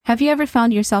Have you ever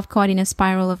found yourself caught in a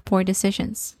spiral of poor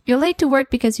decisions? You're late to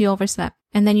work because you overslept,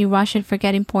 and then you rush and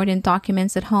forget important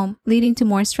documents at home, leading to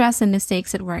more stress and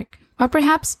mistakes at work. Or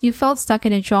perhaps you felt stuck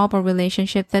in a job or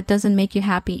relationship that doesn't make you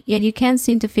happy, yet you can't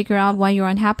seem to figure out why you're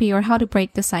unhappy or how to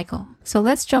break the cycle. So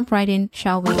let's jump right in,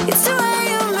 shall we? It's the way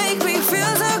you make me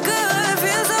feel so good,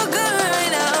 feel so good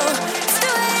right now. It's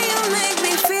the way you make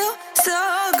me feel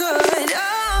so good.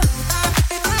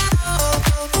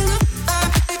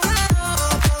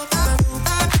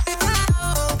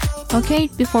 Okay,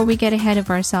 before we get ahead of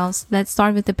ourselves, let's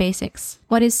start with the basics.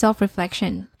 What is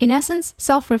self-reflection? In essence,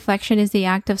 self-reflection is the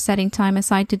act of setting time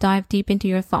aside to dive deep into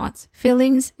your thoughts,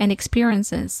 feelings, and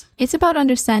experiences. It's about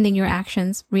understanding your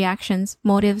actions, reactions,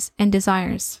 motives, and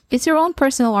desires. It's your own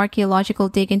personal archaeological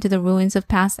dig into the ruins of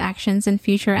past actions and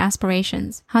future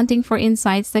aspirations, hunting for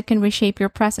insights that can reshape your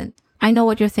present. I know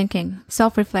what you're thinking.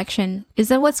 Self-reflection. Is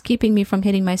that what's keeping me from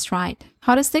hitting my stride?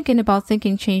 How does thinking about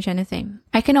thinking change anything?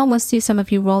 I can almost see some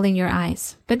of you rolling your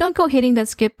eyes. But don't go hitting that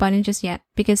skip button just yet,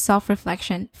 because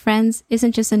self-reflection, friends,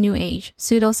 isn't just a new age,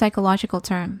 pseudo-psychological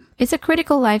term. It's a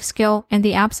critical life skill, and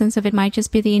the absence of it might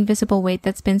just be the invisible weight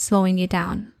that's been slowing you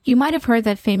down. You might have heard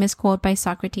that famous quote by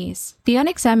Socrates: "The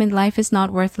unexamined life is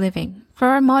not worth living." For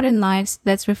our modern lives,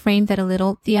 let's reframe that a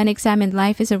little. The unexamined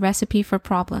life is a recipe for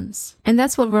problems. And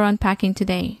that's what we're unpacking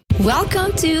today.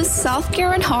 Welcome to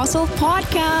Self-Care and Hustle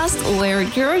Podcast, where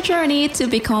your journey to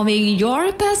becoming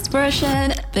your best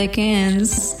version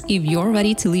begins. If you're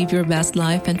ready to live your best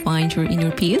life and find your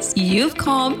inner peace, you've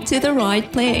come to the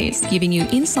right place, giving you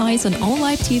insights on all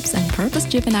life tips and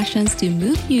purpose-driven actions to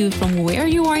move you from where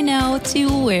you are now to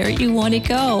where you want to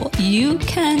go. You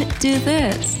can do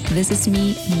this. This is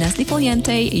me, Nestle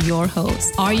Poliente, your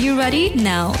host. Are you ready?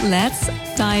 Now let's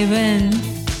dive in.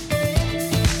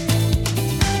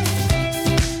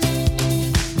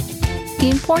 The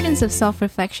importance of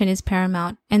self-reflection is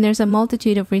paramount, and there's a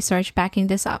multitude of research backing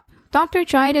this up. Dr.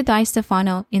 Giada Di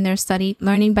Stefano, in their study,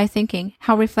 Learning by Thinking,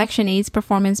 How Reflection Aids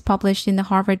Performance, published in the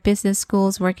Harvard Business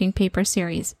School's Working Paper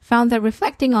series, found that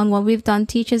reflecting on what we've done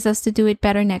teaches us to do it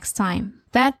better next time.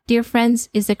 That, dear friends,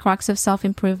 is the crux of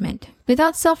self-improvement.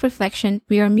 Without self-reflection,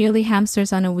 we are merely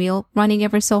hamsters on a wheel, running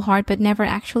ever so hard but never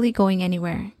actually going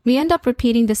anywhere. We end up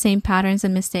repeating the same patterns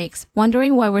and mistakes,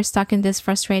 wondering why we're stuck in this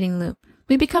frustrating loop.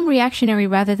 We become reactionary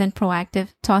rather than proactive,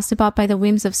 tossed about by the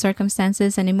whims of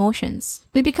circumstances and emotions.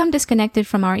 We become disconnected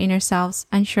from our inner selves,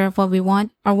 unsure of what we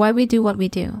want or why we do what we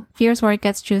do. Here's where it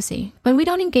gets juicy. When we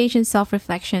don't engage in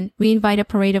self-reflection, we invite a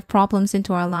parade of problems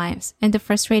into our lives. And the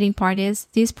frustrating part is,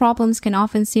 these problems can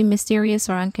often seem mysterious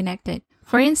or unconnected.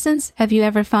 For instance, have you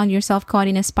ever found yourself caught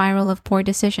in a spiral of poor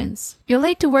decisions? You're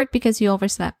late to work because you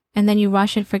overslept, and then you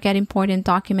rush and forget important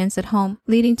documents at home,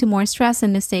 leading to more stress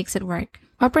and mistakes at work.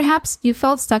 Or perhaps you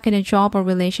felt stuck in a job or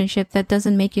relationship that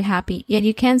doesn't make you happy, yet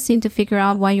you can't seem to figure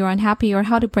out why you're unhappy or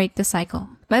how to break the cycle.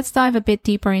 Let's dive a bit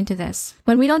deeper into this.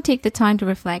 When we don't take the time to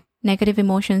reflect, negative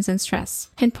emotions and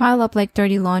stress can pile up like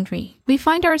dirty laundry. We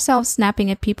find ourselves snapping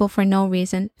at people for no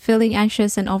reason, feeling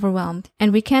anxious and overwhelmed,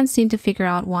 and we can't seem to figure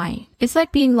out why. It's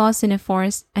like being lost in a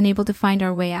forest, unable to find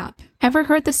our way out. Ever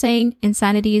heard the saying,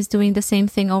 insanity is doing the same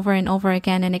thing over and over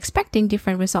again and expecting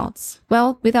different results?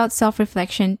 Well, without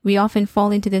self-reflection, we often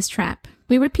fall into this trap.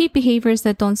 We repeat behaviors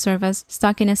that don't serve us,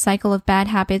 stuck in a cycle of bad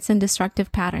habits and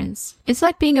destructive patterns. It's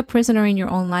like being a prisoner in your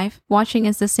own life, watching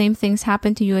as the same things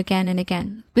happen to you again and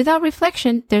again. Without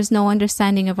reflection, there's no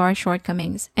understanding of our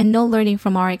shortcomings and no learning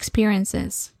from our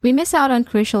experiences. We miss out on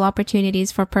crucial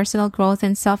opportunities for personal growth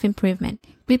and self-improvement.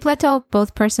 We plateau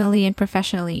both personally and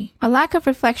professionally. A lack of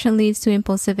reflection leads to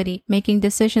impulsivity, making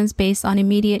decisions based on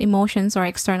immediate emotions or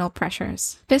external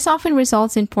pressures. This often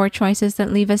results in poor choices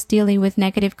that leave us dealing with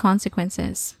negative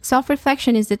consequences.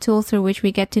 Self-reflection is the tool through which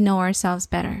we get to know ourselves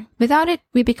better. Without it,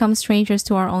 we become strangers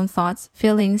to our own thoughts,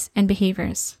 feelings, and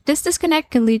behaviors. This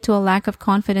disconnect can lead to a lack of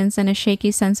confidence and a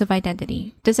shaky sense of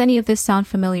identity. Does any of this sound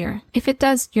familiar? If it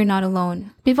does, you're not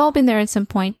alone. We've all been there at some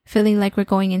point, feeling like we're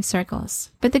going in circles.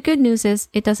 But the good news is,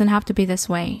 it doesn't have to be this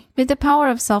way. With the power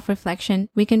of self-reflection,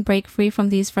 we can break free from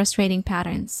these frustrating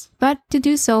patterns. But to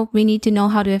do so, we need to know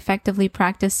how to effectively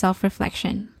practice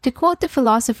self-reflection. To quote the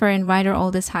philosopher and writer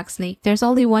Aldous Huxley, there's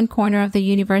only one corner of the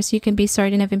universe you can be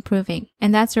certain of improving,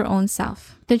 and that's your own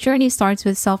self. The journey starts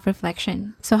with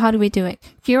self-reflection. So how do we do it?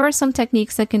 Here are some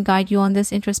techniques that can guide you on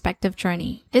this introspective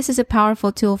journey. This is a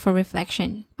powerful tool for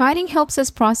reflection. Writing helps us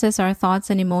process our thoughts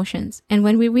and emotions, and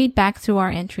when we read back through our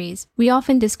entries, we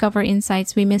often discover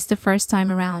insights we missed the first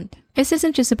time around. This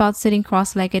isn't just about sitting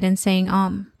cross-legged and saying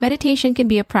Meditation can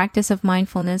be a practice of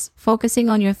mindfulness, focusing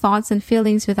on your thoughts and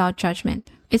feelings without judgment.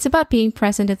 It's about being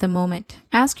present at the moment.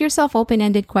 Ask yourself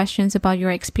open-ended questions about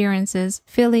your experiences,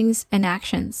 feelings, and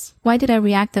actions. Why did I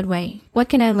react that way? What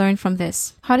can I learn from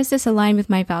this? How does this align with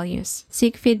my values?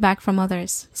 Seek feedback from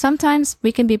others. Sometimes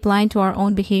we can be blind to our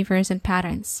own behaviors and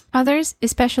patterns. Others,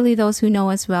 especially those who know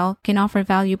us well, can offer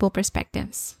valuable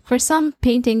perspectives. For some,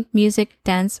 painting, music,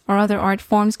 dance, or other art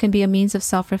forms can be a means of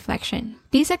self-reflection.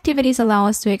 These activities allow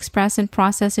us to express and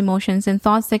process emotions and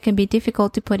thoughts that can be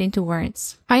difficult to put into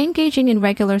words. By engaging in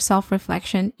regular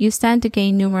self-reflection, you stand to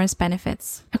gain numerous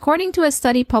benefits. According to a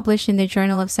study published in the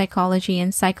Journal of Psychology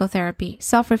and Psychotherapy,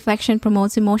 self-reflection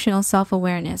promotes emotional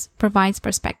self-awareness, provides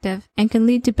perspective, and can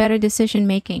lead to better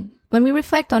decision-making. When we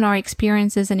reflect on our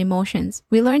experiences and emotions,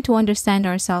 we learn to understand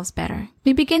ourselves better.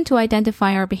 We begin to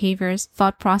identify our behaviors,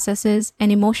 thought processes,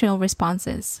 and emotional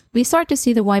responses. We start to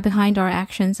see the why behind our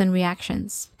actions and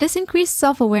reactions. This increased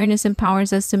self-awareness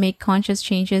empowers us to make conscious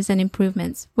changes and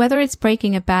improvements, whether it's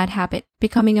breaking a bad habit,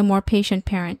 becoming a more patient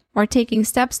parent, or taking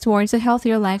steps towards a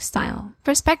healthier lifestyle.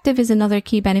 Perspective is another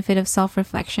key benefit of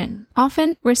self-reflection.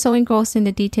 Often, we're so engrossed in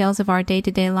the details of our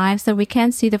day-to-day lives that we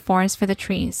can't see the forest for the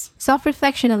trees.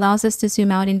 Self-reflection allows us to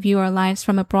zoom out and view our lives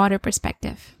from a broader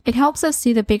perspective. It helps us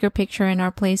see the bigger picture and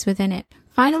our place within it.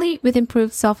 Finally, with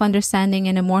improved self-understanding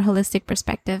and a more holistic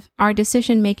perspective, our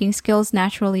decision-making skills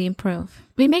naturally improve.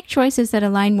 We make choices that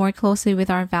align more closely with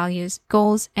our values,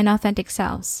 goals, and authentic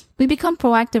selves. We become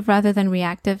proactive rather than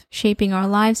reactive, shaping our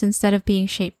lives instead of being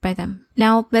shaped by them.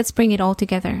 Now, let's bring it all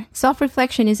together.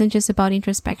 Self-reflection isn't just about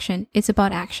introspection, it's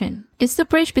about action. It's the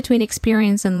bridge between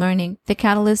experience and learning, the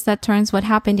catalyst that turns what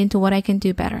happened into what I can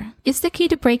do better. It's the key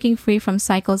to breaking free from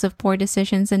cycles of poor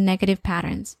decisions and negative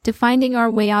patterns, to finding our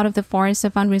way out of the forest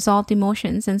of unresolved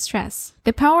emotions and stress.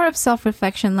 The power of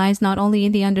self-reflection lies not only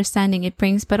in the understanding it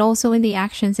brings, but also in the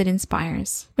actions it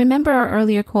inspires. Remember our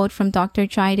earlier quote from Dr.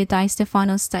 Jaida Di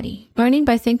Stefano's study, "Learning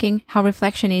by thinking, how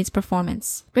reflection aids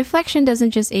performance." Reflection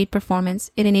doesn't just aid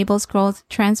performance, it enables growth,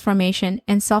 transformation,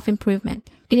 and self-improvement.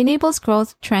 It enables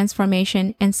growth,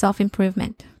 transformation, and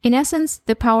self-improvement. In essence,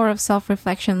 the power of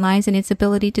self-reflection lies in its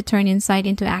ability to turn insight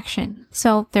into action.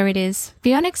 So, there it is.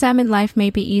 The unexamined life may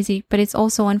be easy, but it's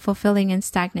also unfulfilling and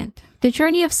stagnant. The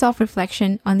journey of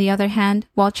self-reflection, on the other hand,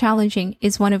 while challenging,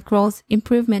 is one of growth,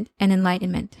 improvement, and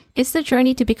enlightenment. It's the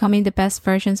journey to becoming the best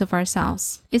versions of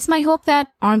ourselves. It's my hope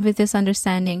that, armed with this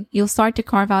understanding, you'll start to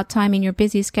carve out time in your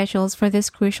busy schedules for this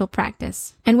crucial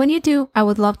practice. And when you do, I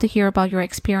would love to hear about your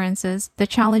experiences, the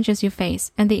challenges you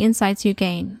face, and the insights you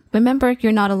gain. Remember,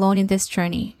 you're not alone in this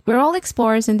journey. We're all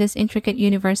explorers in this intricate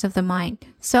universe of the mind.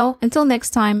 So, until next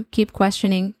time, keep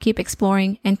questioning, keep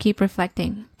exploring, and keep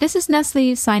reflecting. This is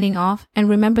Nestle signing off, and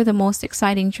remember, the most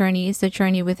exciting journey is the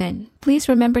journey within. Please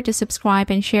remember to subscribe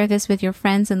and share this with your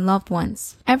friends and loved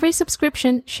ones. Every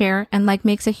subscription, share, and like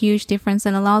makes a huge difference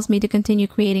and allows me to continue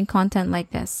creating content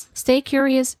like this. Stay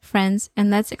curious, friends, and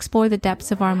let's explore the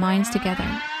depths of our minds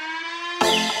together.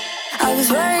 I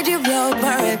was worried you broke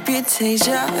my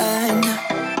reputation,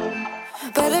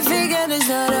 but I figured it's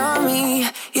not on me.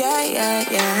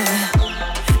 Yeah.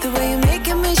 The way you're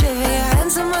making me shiver, your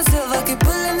hands on myself, I keep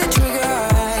pulling the trigger,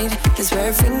 right? This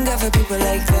rare finger for people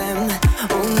like them.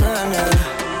 Oh no.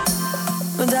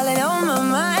 Well, darling, on my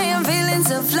mind, I'm feeling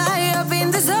so fly up in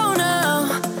the zone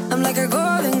now. I'm like a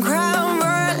golden crown,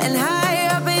 whirling high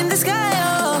up in the sky.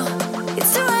 Oh,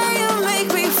 it's the way you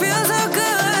make me feel so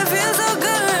good,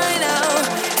 right now.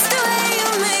 It's the way you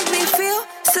make me feel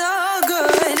so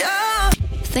good. Oh.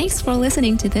 Thanks for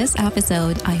listening to this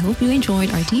episode. I hope you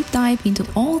enjoyed our deep dive into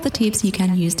all the tips you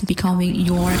can use to becoming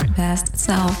your best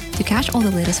self. To catch all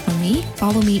the latest from me,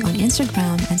 follow me on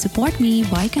Instagram and support me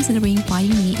by considering buying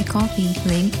me a coffee.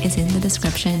 Link is in the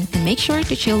description. And make sure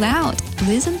to chill out,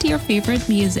 listen to your favorite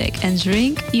music, and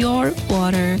drink your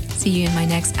water. See you in my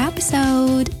next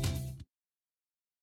episode.